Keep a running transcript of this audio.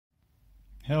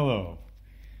Hello.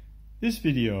 This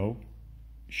video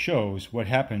shows what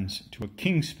happens to a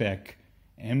Kingspec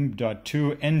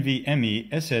M.2 NVMe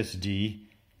SSD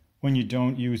when you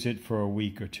don't use it for a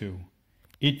week or two.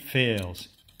 It fails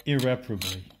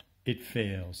irreparably. It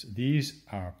fails. These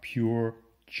are pure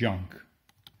junk.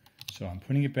 So I'm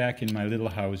putting it back in my little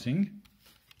housing.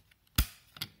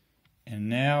 And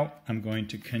now I'm going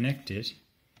to connect it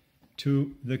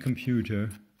to the computer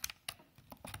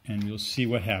and we'll see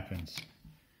what happens.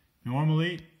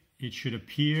 Normally, it should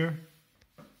appear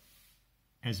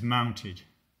as mounted.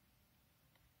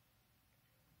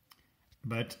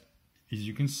 But as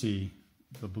you can see,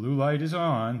 the blue light is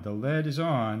on, the LED is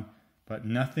on, but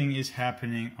nothing is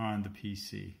happening on the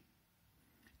PC.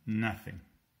 Nothing.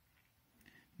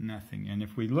 Nothing. And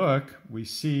if we look, we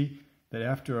see that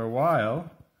after a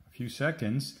while, a few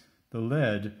seconds, the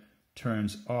LED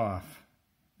turns off.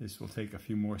 This will take a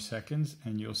few more seconds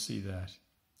and you'll see that.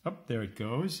 Oh, there it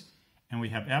goes. And we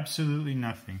have absolutely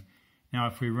nothing. Now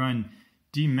if we run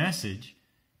dmessage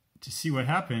to see what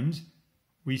happens,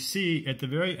 we see at the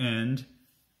very end,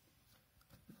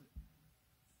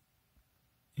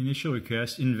 initial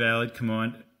request, invalid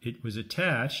command. It was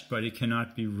attached, but it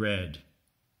cannot be read.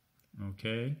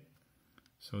 Okay?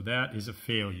 So that is a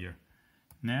failure.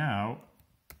 Now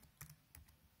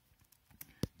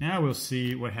we'll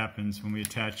see what happens when we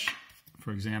attach,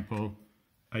 for example,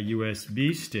 a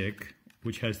USB stick,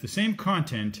 which has the same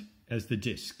content as the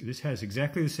disk. This has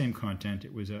exactly the same content.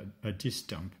 It was a disk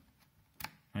dump.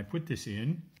 I put this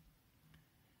in,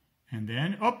 and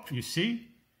then, you see,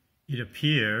 it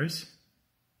appears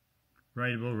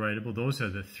writable, writable. Those are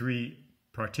the three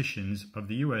partitions of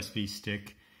the USB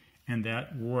stick, and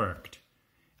that worked.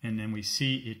 And then we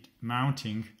see it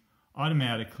mounting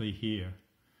automatically here.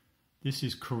 This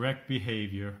is correct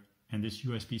behavior, and this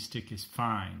USB stick is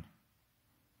fine.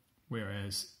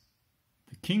 Whereas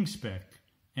the Kingspec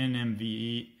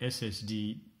NVMe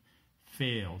SSD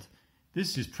failed.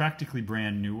 This is practically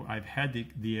brand new. I've had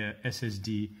the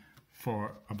SSD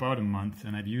for about a month,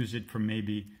 and I've used it for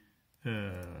maybe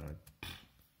an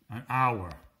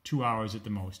hour, 2 hours at the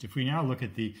most. If we now look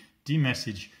at the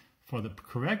dmessage for the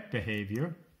correct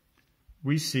behavior,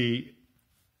 we see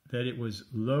that it was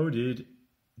loaded,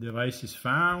 device is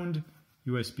found,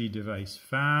 USB device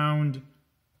found,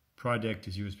 product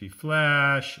is USB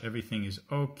flash, everything is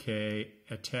okay,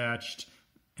 attached,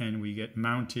 and we get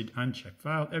mounted, unchecked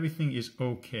file, everything is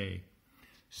okay.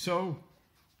 So,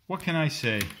 what can I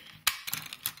say?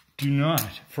 Do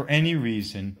not, for any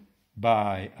reason,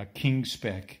 buy a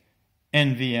Kingspec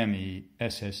NVMe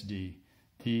SSD.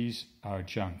 These are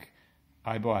junk.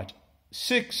 I bought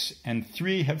 6 and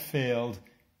 3 have failed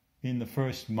in the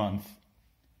first month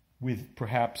with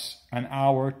perhaps an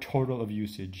hour total of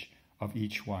usage of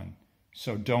each one.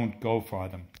 So don't go for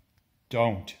them.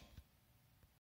 Don't.